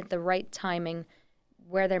put at the right timing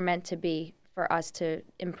where they're meant to be for us to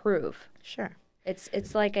improve. Sure.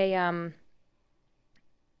 It's like a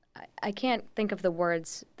I can't think of the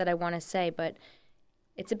words that I want to say, but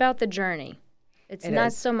it's about the journey. It's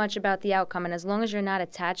not so much about the outcome, and as long as you're not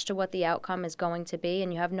attached to what the outcome is going to be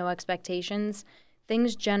and you have no expectations,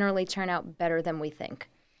 things generally turn out better than we think.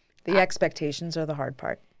 The expectations are the hard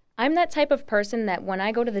part. I'm that type of person that when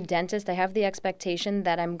I go to the dentist, I have the expectation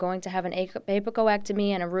that I'm going to have an apicoectomy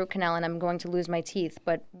and a root canal and I'm going to lose my teeth.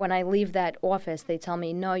 But when I leave that office, they tell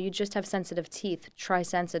me, no, you just have sensitive teeth. Try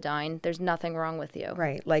Sensodyne. There's nothing wrong with you.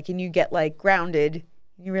 Right. And you get grounded,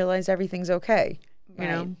 you realize everything's okay. You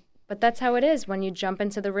know? But that's how it is when you jump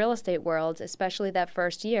into the real estate world, especially that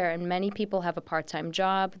first year. And many people have a part-time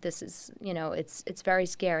job. This is, it's very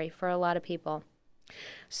scary for a lot of people.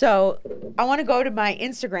 So I want to go to my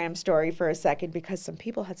Instagram story for a second because some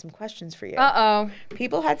people had some questions for you. Uh-oh.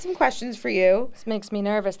 People had some questions for you. This makes me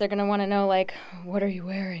nervous. They're going to want to know, what are you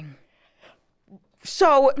wearing?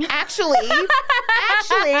 So actually,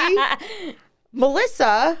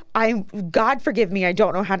 Melissa, God forgive me, I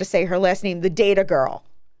don't know how to say her last name, the data girl.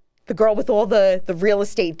 The girl with all the real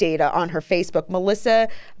estate data on her Facebook, Melissa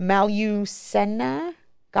Malucena.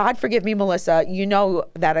 God forgive me, Melissa. You know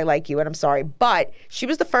that I like you, and I'm sorry. But she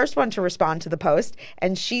was the first one to respond to the post,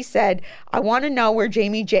 and she said, I want to know where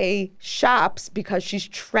Jamie J shops because she's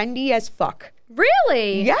trendy as fuck.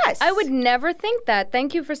 Really? Yes. I would never think that.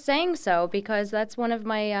 Thank you for saying so, because that's one of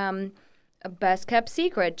my best kept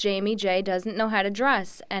secret. Jamie J doesn't know how to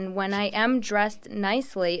dress, and when I am dressed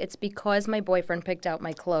nicely, it's because my boyfriend picked out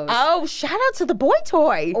my clothes. Oh, shout out to the boy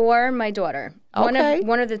toy. Or my daughter. Okay.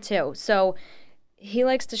 One of the two. So he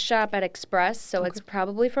likes to shop at Express, so it's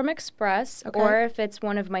probably from Express. Okay. Or if it's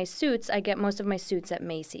one of my suits, I get most of my suits at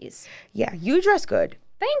Macy's. Yeah, you dress good.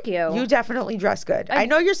 Thank you. You definitely dress good. I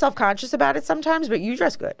know you're self-conscious about it sometimes, but you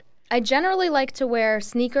dress good. I generally like to wear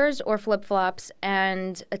sneakers or flip-flops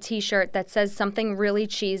and a T-shirt that says something really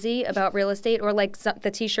cheesy about real estate, or like the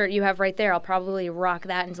T-shirt you have right there. I'll probably rock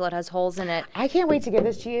that until it has holes in it. I can't wait to give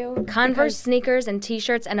this to you. Converse sneakers and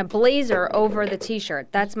T-shirts and a blazer over the T-shirt.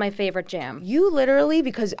 That's my favorite jam. You literally,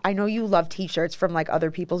 because I know you love T-shirts from like other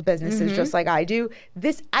people's businesses, just like I do.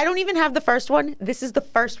 This, I don't even have the first one. This is the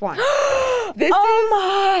first one. Oh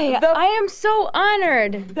my! I am so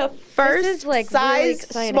honored. The first is, like, size really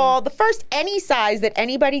exciting. small, the first any size that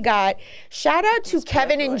anybody got. Shout out to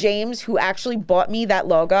Kevin and James who actually bought me that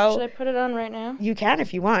logo. Should I put it on right now? You can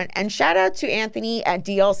if you want. And shout out to Anthony at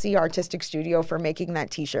DLC Artistic Studio for making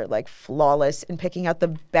that T-shirt like flawless and picking out the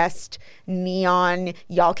best neon,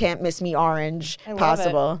 y'all can't miss me orange I love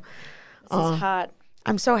possible. This is hot.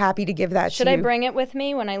 I'm so happy to give that Should to I you. bring it with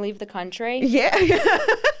me when I leave the country? Yeah. They're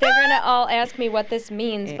going to all ask me what this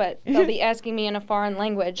means, but they'll be asking me in a foreign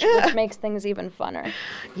language, which makes things even funner.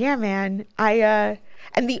 Yeah, man. And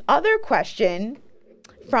the other question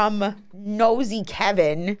from Nosy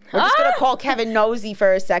Kevin, we're just going to call Kevin Nosy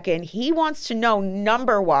for a second. He wants to know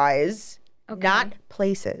number-wise, not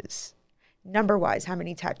places. Number-wise, how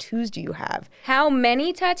many tattoos do you have? How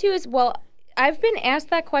many tattoos? Well, I've been asked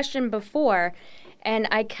that question before, and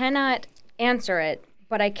I cannot answer it,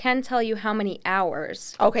 but I can tell you how many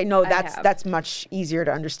hours. Okay, no, have. that's much easier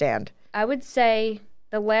to understand. I would say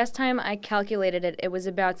the last time I calculated it, it was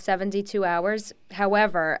about 72 hours.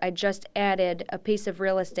 However, I just added a piece of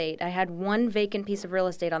real estate. I had one vacant piece of real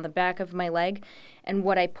estate on the back of my leg, and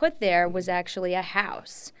what I put there was actually a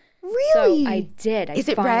house. Really? So I did. Is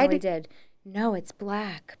it finally red? did. No, it's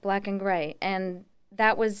black and gray. And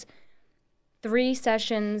that was 3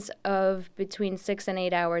 sessions of between 6 and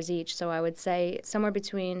 8 hours each. So I would say somewhere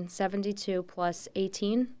between 72 plus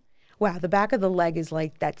 18. Wow, the back of the leg is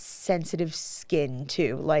like that sensitive skin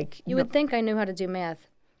too. Like You would think I knew how to do math.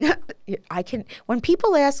 I can. When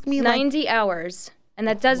people ask me, like, 90 hours. And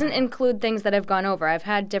that doesn't include things that I've gone over. I've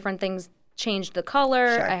had different things change the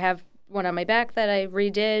color. Sure. I have one on my back that I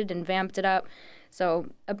redid and vamped it up. So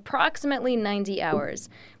approximately 90 hours.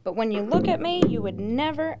 But when you look at me, you would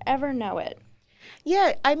never, ever know it.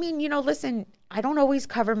 yeah, I mean, listen, I don't always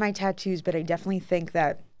cover my tattoos, but I definitely think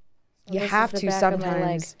that you This is have the to back of my leg.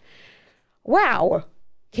 sometimes. Wow,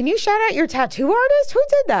 can you shout out your tattoo artist? Who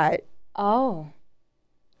did that? Oh.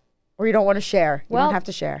 Or you don't want to share? You Well, don't have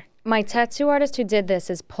to share. My tattoo artist who did this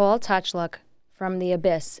is Paul Touchluck from The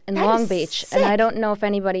Abyss in That Long is Beach. sick. And I don't know if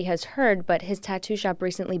anybody has heard, but his tattoo shop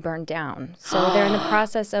recently burned down. So they're in the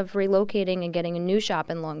process of relocating and getting a new shop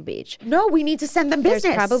in Long Beach. No, we need to send them business.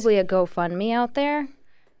 There's probably a GoFundMe out there.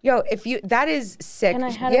 Yo, that is sick. And I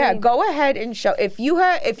had Yeah, a- go ahead and show. If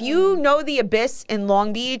you know the Abyss in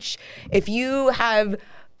Long Beach, if you have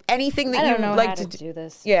anything that I you don't know like how to to do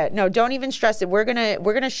this. Yeah, no, don't even stress it. We're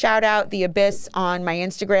gonna shout out the Abyss on my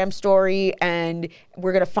Instagram story, and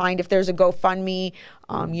we're gonna find if there's a GoFundMe.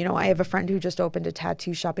 I have a friend who just opened a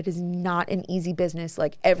tattoo shop. It is not an easy business.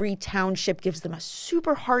 Like every township gives them a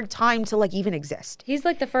super hard time to like even exist. He's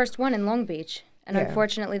like the first one in Long Beach. And Yeah.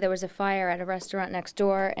 unfortunately, there was a fire at a restaurant next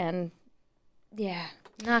door. And yeah,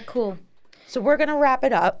 not cool. So we're gonna wrap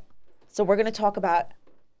it up. So we're gonna talk about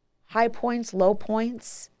high points, low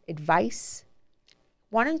points, advice.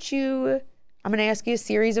 Why don't you? I'm gonna ask you a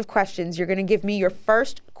series of questions. You're gonna give me your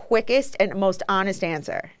first, quickest, and most honest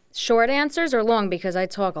answer. Short answers or long? Because I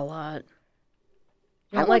talk a lot.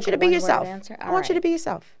 I want you to be yourself. I want you to be. be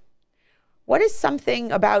yourself. What is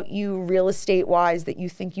something about you real estate wise that you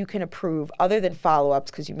think you can improve other than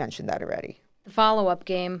follow-ups, because you mentioned that already? The follow-up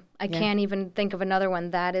game. I can't even think of another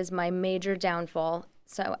one. That is my major downfall.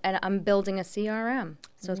 So, and I'm building a CRM.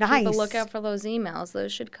 So keep Nice. a lookout for those emails.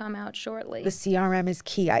 Those should come out shortly. The CRM is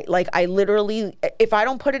key. I literally, if I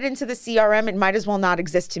don't put it into the CRM, it might as well not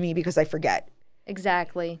exist to me because I forget.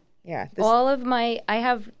 Exactly. Yeah. I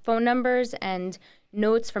have phone numbers and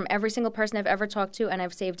notes from every single person I've ever talked to, and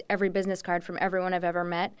I've saved every business card from everyone I've ever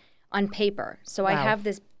met on paper. So I Wow. have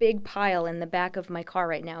this big pile in the back of my car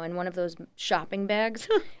right now in one of those shopping bags,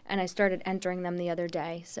 and I started entering them the other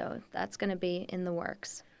day. So that's going to be in the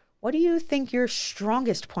works. What do you think your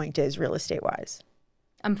strongest point is real estate wise?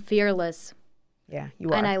 I'm fearless, Yeah, you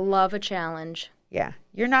are. and I love a challenge. Yeah,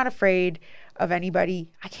 you're not afraid of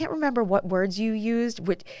anybody. I can't remember what words you used.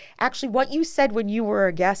 What you said when you were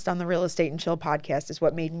a guest on the Real Estate and Chill podcast is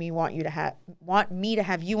what made me want me to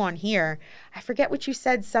have you on here. I forget what you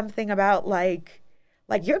said. Something about like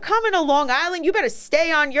you're coming to Long Island, you better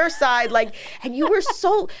stay on your side. And you were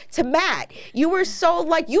so to Matt. You were so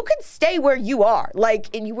you could stay where you are.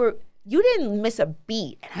 And you didn't miss a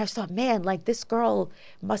beat. And I just thought, man, this girl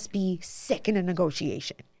must be sick in a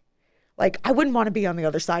negotiation. Like, I wouldn't want to be on the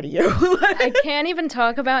other side of you. I can't even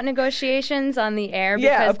talk about negotiations on the air because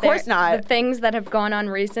Yeah, of course not. The things that have gone on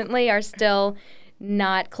recently are still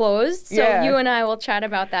not closed. So Yeah. you and I will chat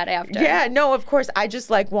about that after. Yeah, no, of course. I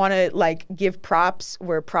just like want to like give props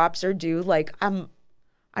where props are due. Like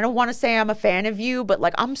I don't want to say I'm a fan of you, but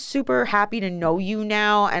like I'm super happy to know you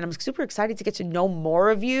now, and I'm super excited to get to know more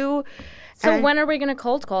of you. So And- when are we going to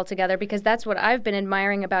cold call together? Because that's what I've been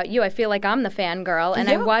admiring about you. I feel like I'm the fangirl, and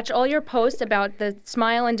I Yeah. watch all your posts about the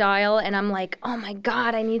smile and dial, and I'm like, oh my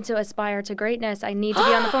God, I need to aspire to greatness. I need to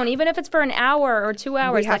be on the phone, even if it's for an hour or 2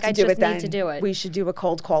 hours. we have Like to I do just it then. need to do it. We should do a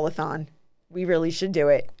cold call-a-thon. We really should do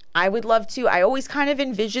it. I would love to. I always kind of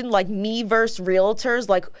envision like me versus realtors,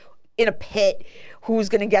 like in a pit, who's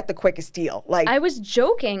going to get the quickest deal. Like I was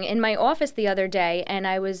joking in my office the other day, and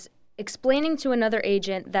I was explaining to another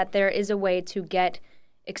agent that there is a way to get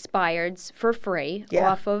expireds for free Yeah.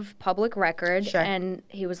 off of public record. Sure. And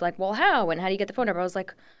he was like, well, how? And how do you get the phone number? I was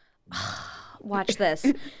like, watch this.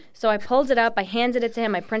 So I pulled it up. I handed it to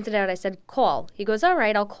him. I printed it out. I said, call. He goes, all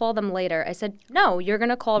right, I'll call them later. I said, no, you're going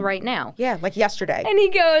to call right now. yeah, like yesterday. And he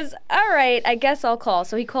goes, all right, I guess I'll call.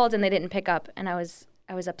 So he called and they didn't pick up. And I was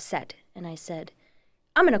upset. And I said,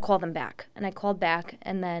 I'm going to call them back. And I called back,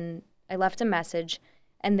 and then I left a message,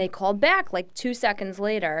 and they called back like 2 seconds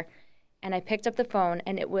later. And I picked up the phone,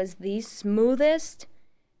 and it was the smoothest,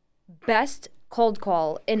 best cold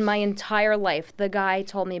call in my entire life. The guy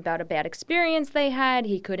told me about a bad experience they had.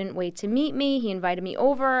 He couldn't wait to meet me. He invited me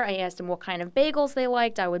over. I asked him what kind of bagels they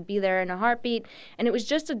liked. I would be there in a heartbeat. And it was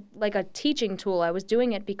just like a teaching tool. I was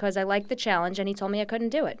doing it because I liked the challenge, and he told me I couldn't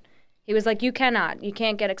do it. He was like, you can't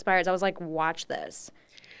get expireds. I was like, watch this.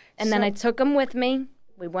 And then I took him with me.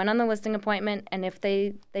 We went on the listing appointment, and if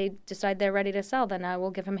they decide they're ready to sell, then I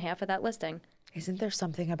will give him half of that listing. Isn't there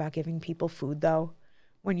something about giving people food though?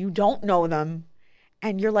 When you don't know them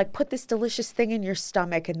and you're like, put this delicious thing in your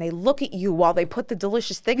stomach, and they look at you while they put the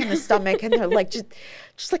delicious thing in the stomach, and they're like just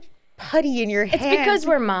like putty in your hand. It's because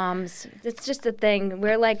we're moms. It's just a thing.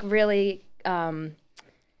 We're like really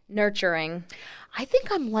nurturing. I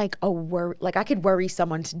think I'm like like I could worry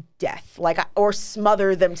someone to death, or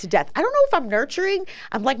smother them to death. I don't know if I'm nurturing.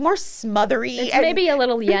 I'm like more smothery. It's maybe a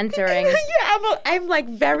little yentering. Yeah, I'm like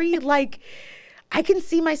very like. I can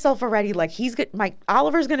see myself already. Like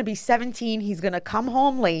Oliver's gonna be 17. He's gonna come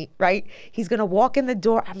home late, right? He's gonna walk in the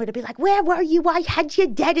door. I'm gonna be like, "Where were you? I had you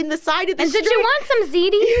dead in the side of the street." And did you want some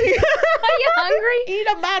ziti? Are you hungry? Eat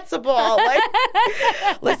a matzo ball. Like,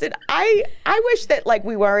 listen, I wish that like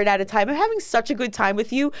we weren't at a time. I'm having such a good time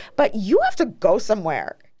with you, but you have to go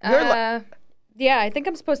somewhere. You're like, Yeah, I think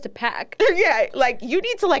I'm supposed to pack. yeah, like you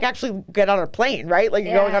need to like actually get on a plane, right? Like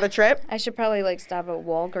you're going on a trip. I should probably like stop at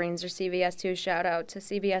Walgreens or CVS too. Shout out to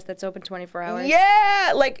CVS that's open 24 hours.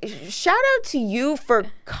 Yeah, like shout out to you for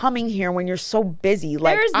coming here when you're so busy.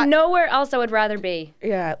 Like There's nowhere else I would rather be.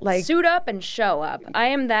 yeah, like Suit up and show up. I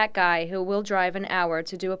am that guy who will drive an hour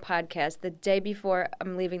to do a podcast the day before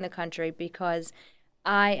I'm leaving the country because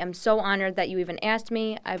I am so honored that you even asked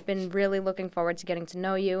me. I've been really looking forward to getting to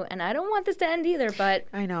know you, and I don't want this to end either, but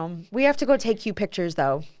I know. We have to go take you pictures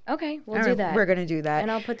though. okay, we'll All do right, that. We're gonna do that. And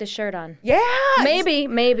I'll put the shirt on. Yeah.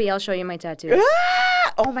 Maybe I'll show you my tattoos.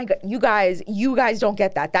 Ah! Oh my god, you guys don't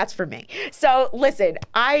get that. That's for me. So listen,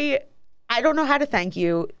 I don't know how to thank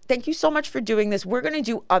you. Thank you so much for doing this. We're gonna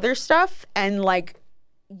do other stuff, and like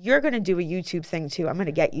you're gonna do a YouTube thing too. I'm gonna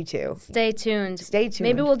get you to. Stay tuned. Stay tuned.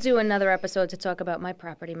 Maybe we'll do another episode to talk about my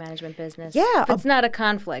property management business. Yeah, If it's not a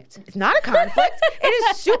conflict. It's not a conflict. It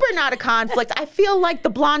is super not a conflict. I feel like the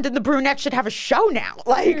blonde and the brunette should have a show now.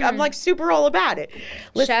 Like I'm like super all about it.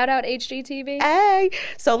 Listen, Shout out HGTV. hey.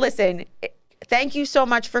 So listen, thank you so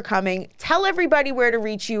much for coming. Tell everybody where to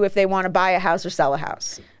reach you if they want to buy a house or sell a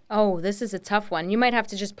house. Oh, this is a tough one. You might have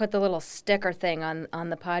to just put the little sticker thing on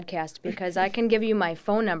the podcast because I can give you my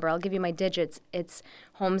phone number. I'll give you my digits. It's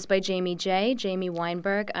Homes by Jamie J. Jamie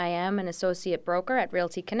Weinberg. I am an associate broker at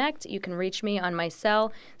Realty Connect. You can reach me on my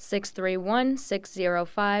cell,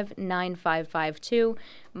 631-605-9552.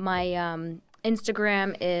 My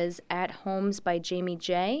Instagram is at Homes by Jamie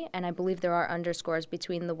J. And I believe there are underscores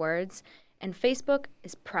between the words. And Facebook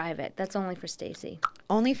is private. That's only for Stacy.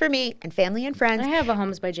 Only for me and family and friends. I have a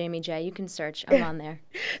Homes by Jamie J. You can search. I'm on there.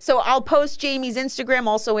 So I'll post Jamie's Instagram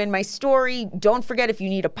also in my story. Don't forget, if you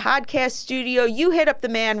need a podcast studio, you hit up the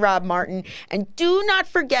man, Rob Martin. And do not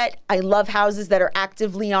forget, I love houses that are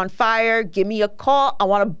actively on fire. Give me a call. I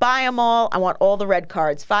want to buy them all. I want all the red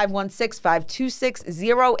cards.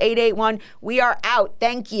 516-526-0881. We are out.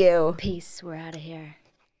 Thank you. Peace. We're out of here.